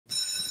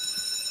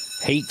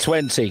Heat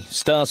 20,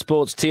 Star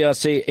Sports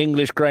TRC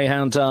English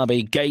Greyhound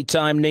Derby.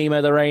 Gaytime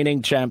Nemo, the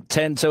reigning champ.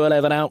 10 to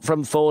 11, out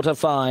from 4 to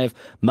 5.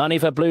 Money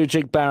for Blue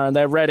Jig Baron.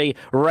 They're ready,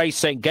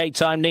 racing.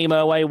 Gaytime Nemo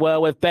away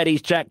well with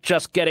Betty's Jack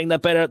just getting the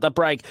better at the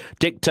break.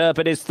 Dick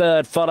Turpin is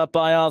third, followed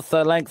by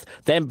Arthur Length.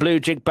 Then Blue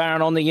Jig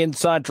Baron on the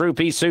inside.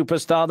 Droopy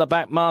Superstar, the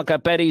back marker.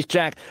 Betty's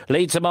Jack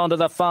leads him onto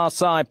the far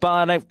side.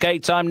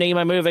 Gaytime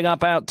Nemo moving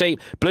up out deep.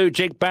 Blue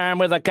Jig Baron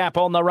with a gap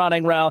on the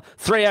running rail.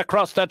 3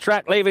 across the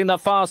track, leaving the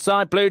far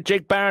side. Blue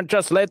Jig Baron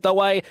just led the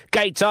way.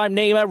 Gaytime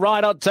Nemo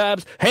right on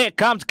terms. Here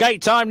comes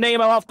Gaytime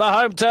Nemo off the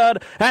home turn,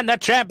 and the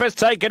champ has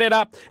taken it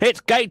up.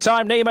 It's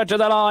Gaytime Nemo to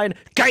the line.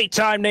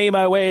 Gaytime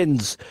Nemo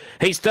wins.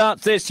 He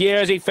starts this year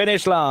as he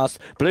finished last.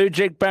 Blue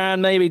Jig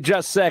Baron maybe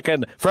just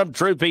second from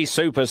Droopy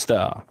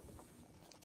Superstar.